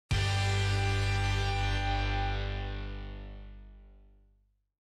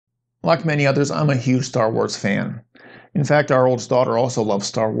Like many others, I'm a huge Star Wars fan. In fact, our oldest daughter also loves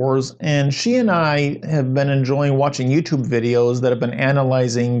Star Wars, and she and I have been enjoying watching YouTube videos that have been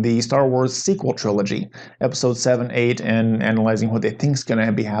analyzing the Star Wars sequel trilogy, Episode 7, 8, and analyzing what they think is going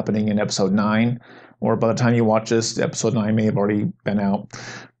to be happening in Episode 9. Or by the time you watch this, Episode 9 may have already been out.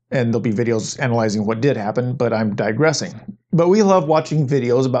 And there'll be videos analyzing what did happen, but I'm digressing. But we love watching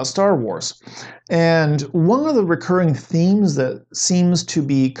videos about Star Wars. And one of the recurring themes that seems to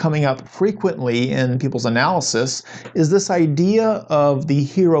be coming up frequently in people's analysis is this idea of the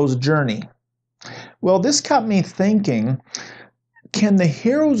hero's journey. Well, this got me thinking, can the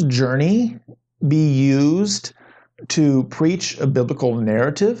hero's journey be used to preach a biblical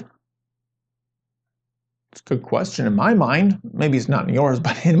narrative? It's a good question in my mind. Maybe it's not in yours,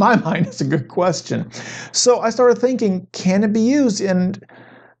 but in my mind, it's a good question. So I started thinking, can it be used? And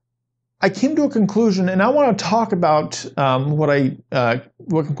I came to a conclusion, and I want to talk about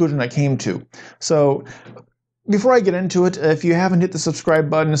what conclusion I came to. So before I get into it, if you haven't hit the subscribe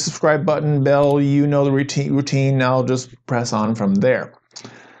button, bell, you know the routine. I'll just press on from there.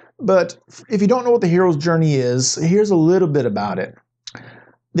 But if you don't know what the hero's journey is, here's a little bit about it.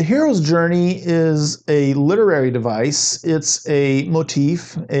 The hero's journey is a literary device. It's a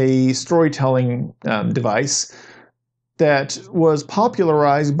motif, a storytelling device that was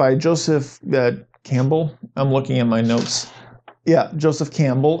popularized by Joseph Campbell. I'm looking at my notes. Yeah, Joseph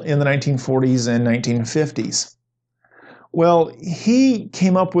Campbell in the 1940s and 1950s. Well, he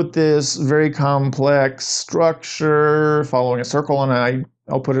came up with this very complex structure following a circle, and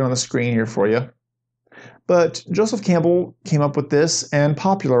I'll put it on the screen here for you. But Joseph Campbell came up with this and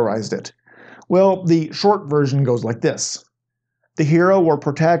popularized it. Well, the short version goes like this. The hero or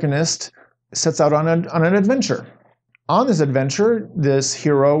protagonist sets out on an adventure. On this adventure, this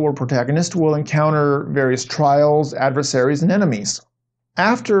hero or protagonist will encounter various trials, adversaries, and enemies.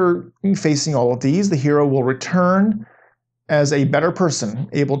 After facing all of these, the hero will return as a better person,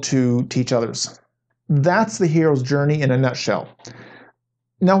 able to teach others. That's the hero's journey in a nutshell.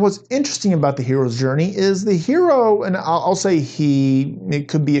 Now, what's interesting about the hero's journey is the hero, and I'll say he, it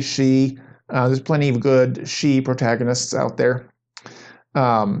could be a she. There's plenty of good she protagonists out there.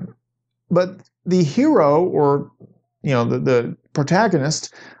 But the hero, or the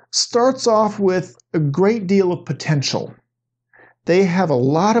protagonist, starts off with a great deal of potential. They have a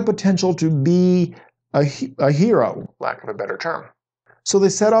lot of potential to be a hero, lack of a better term. So they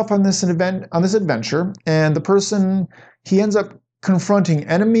set off on this adventure, and the person, he ends up confronting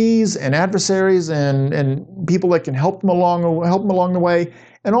enemies and adversaries and people that can help them along the way,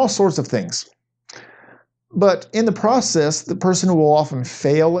 and all sorts of things. But in the process, the person will often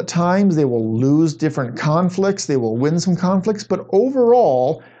fail at times. They will lose different conflicts. They will win some conflicts. But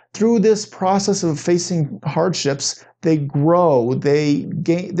overall, through this process of facing hardships, they grow. They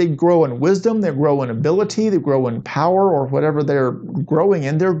grow in wisdom. They grow in ability. They grow in power, or whatever they're growing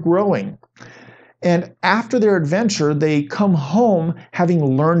in. They're growing. And after their adventure, they come home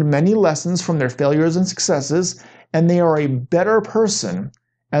having learned many lessons from their failures and successes, and they are a better person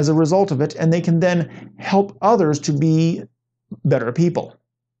as a result of it, and they can then help others to be better people.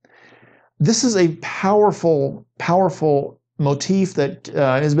 This is a powerful, powerful motif that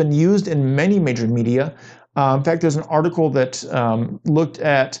has been used in many major media. In fact, there's an article that looked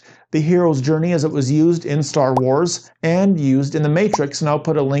at the hero's journey as it was used in Star Wars and used in The Matrix, and I'll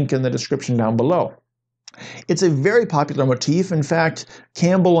put a link in the description down below. It's a very popular motif. In fact,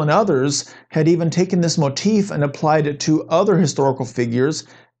 Campbell and others had even taken this motif and applied it to other historical figures,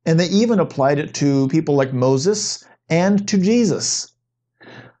 and they even applied it to people like Moses and to Jesus.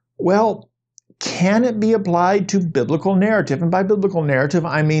 Well, can it be applied to biblical narrative? And by biblical narrative,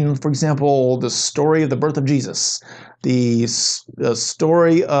 I mean, for example, the story of the birth of Jesus, the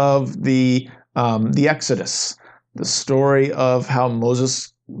story of the Exodus, the story of how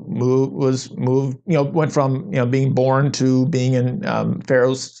Moses went from being born to being in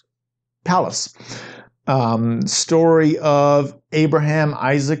Pharaoh's palace. Story of Abraham,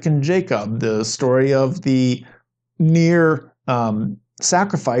 Isaac, and Jacob. The story of the near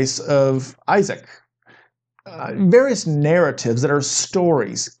sacrifice of Isaac. Various narratives that are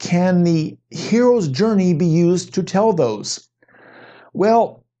stories. Can the hero's journey be used to tell those?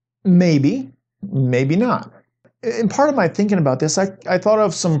 Well, maybe, maybe not. In part of my thinking about this, I thought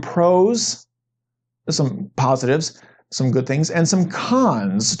of some pros, some positives, some good things, and some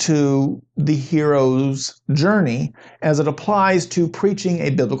cons to the hero's journey as it applies to preaching a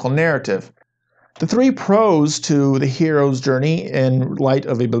biblical narrative. The three pros to the hero's journey in light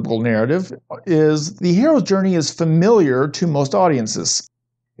of a biblical narrative is the hero's journey is familiar to most audiences.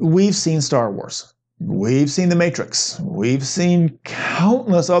 We've seen Star Wars. We've seen The Matrix. We've seen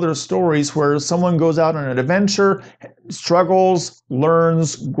countless other stories where someone goes out on an adventure, struggles,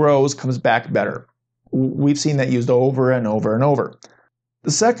 learns, grows, comes back better. We've seen that used over and over and over.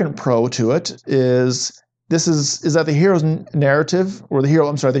 The second pro to it is that the hero's narrative, or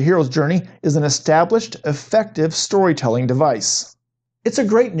the hero's journey is an established, effective storytelling device. It's a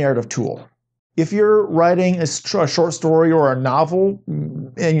great narrative tool. If you're writing a short story or a novel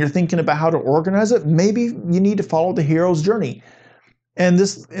and you're thinking about how to organize it, maybe you need to follow the hero's journey. And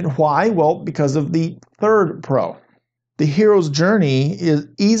why? Well, because of the third pro. The hero's journey is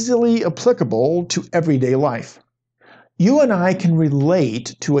easily applicable to everyday life. You and I can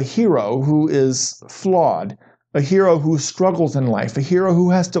relate to a hero who is flawed, a hero who struggles in life, a hero who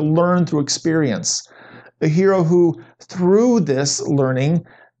has to learn through experience, a hero who, through this learning,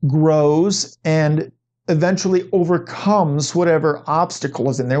 grows and eventually overcomes whatever obstacle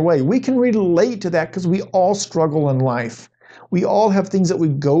is in their way. We can relate to that because we all struggle in life. We all have things that we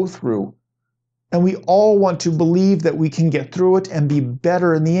go through, and we all want to believe that we can get through it and be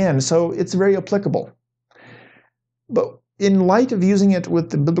better in the end. So it's very applicable. But in light of using it with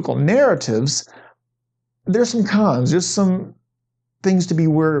the biblical narratives, there's some cons. There's some things to be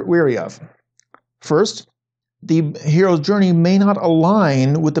wary of. First, the hero's journey may not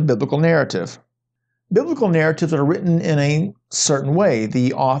align with the biblical narrative. Biblical narratives are written in a certain way.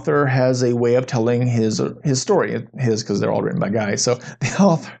 The author has a way of telling his story. His, because they're all written by guys. So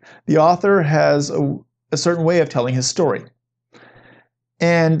the author has a certain way of telling his story.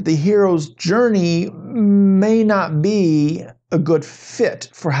 And the hero's journey may not be a good fit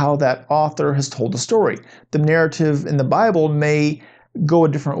for how that author has told the story. The narrative in the Bible may go a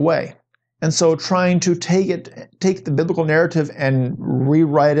different way. And so trying to take the biblical narrative and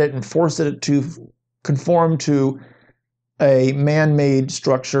rewrite it and force it to conform to a man-made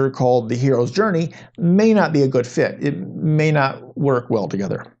structure called the hero's journey may not be a good fit. It may not work well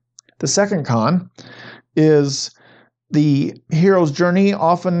together. The second con is the hero's journey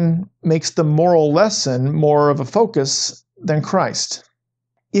often makes the moral lesson more of a focus than Christ.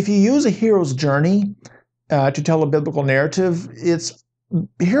 If you use a hero's journey to tell a biblical narrative,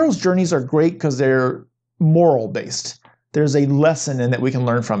 hero's journeys are great because they're moral-based. There's a lesson in that we can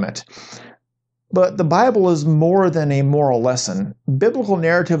learn from it. But the Bible is more than a moral lesson. Biblical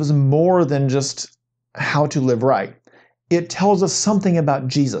narrative is more than just how to live right. It tells us something about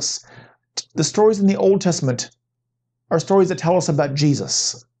Jesus. The stories in the Old Testament are stories that tell us about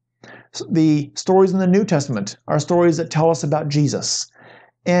Jesus. The stories in the New Testament are stories that tell us about Jesus.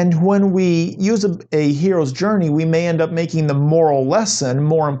 And when we use a hero's journey, we may end up making the moral lesson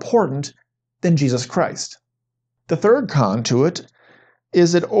more important than Jesus Christ. The third con to it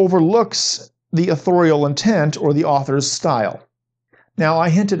is it overlooks the authorial intent or the author's style. Now, I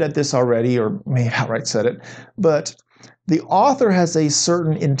hinted at this already, or maybe outright said it, but the author has a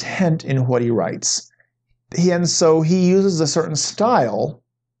certain intent in what he writes. And so he uses a certain style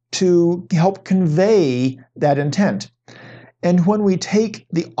to help convey that intent. And when we take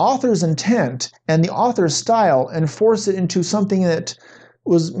the author's intent and the author's style and force it into something that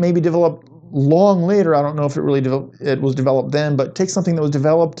was maybe developed long later, I don't know if it was developed then, but take something that was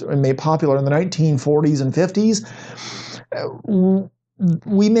developed and made popular in the 1940s and 50s,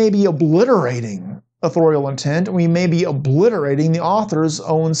 we may be obliterating authorial intent, and we may be obliterating the author's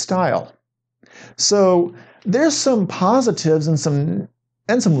own style. So there's some positives and some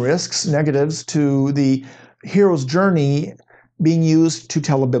risks, negatives, to the hero's journey being used to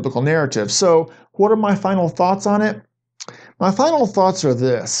tell a biblical narrative. So what are my final thoughts on it? My final thoughts are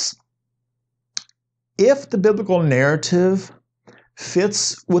this. If the biblical narrative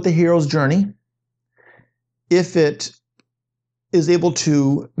fits with the hero's journey, if it is able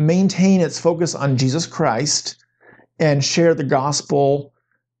to maintain its focus on Jesus Christ and share the gospel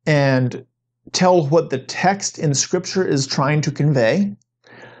and tell what the text in Scripture is trying to convey,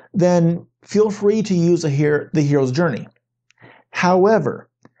 then feel free to use the hero's journey. However,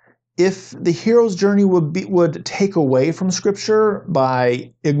 if the hero's journey would take away from Scripture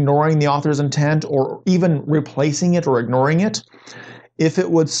by ignoring the author's intent or even replacing it or ignoring it, if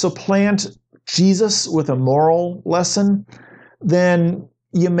it would supplant Jesus with a moral lesson, then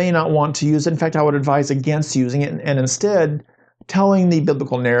you may not want to use it. In fact, I would advise against using it and instead telling the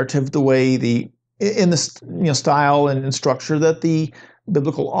biblical narrative the way in the style and structure that the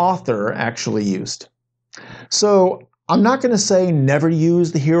biblical author actually used. So I'm not going to say never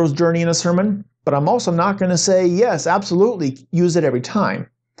use the hero's journey in a sermon, but I'm also not going to say, yes, absolutely, use it every time.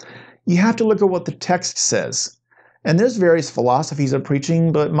 You have to look at what the text says. And there's various philosophies of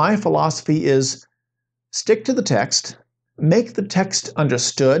preaching, but my philosophy is stick to the text, make the text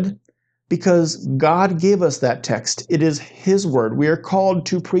understood, because God gave us that text. It is His word. We are called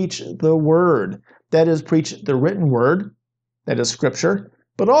to preach the word. That is, preach the written word, that is Scripture,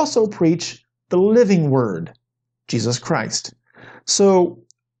 but also preach the living word, Jesus Christ. So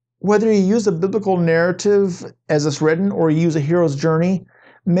whether you use a biblical narrative as it's written or you use a hero's journey,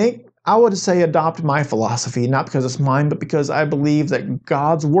 I would say adopt my philosophy, not because it's mine, but because I believe that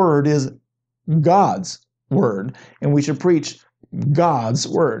God's word is God's word, and we should preach God's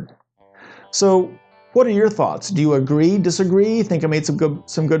word. So what are your thoughts? Do you agree, disagree? Think I made some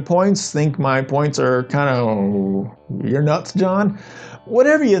good points? Think my points are kind of, you're nuts, John?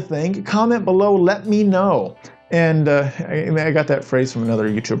 Whatever you think, comment below, let me know. And I got that phrase from another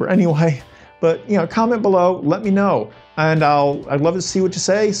YouTuber. Anyway, but comment below, let me know. And I'd love to see what you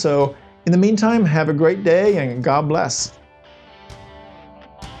say. So in the meantime, have a great day and God bless.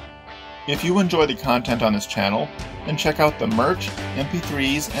 If you enjoy the content on this channel, then check out the merch,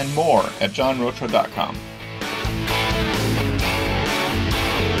 MP3s, and more at johnrocha.com.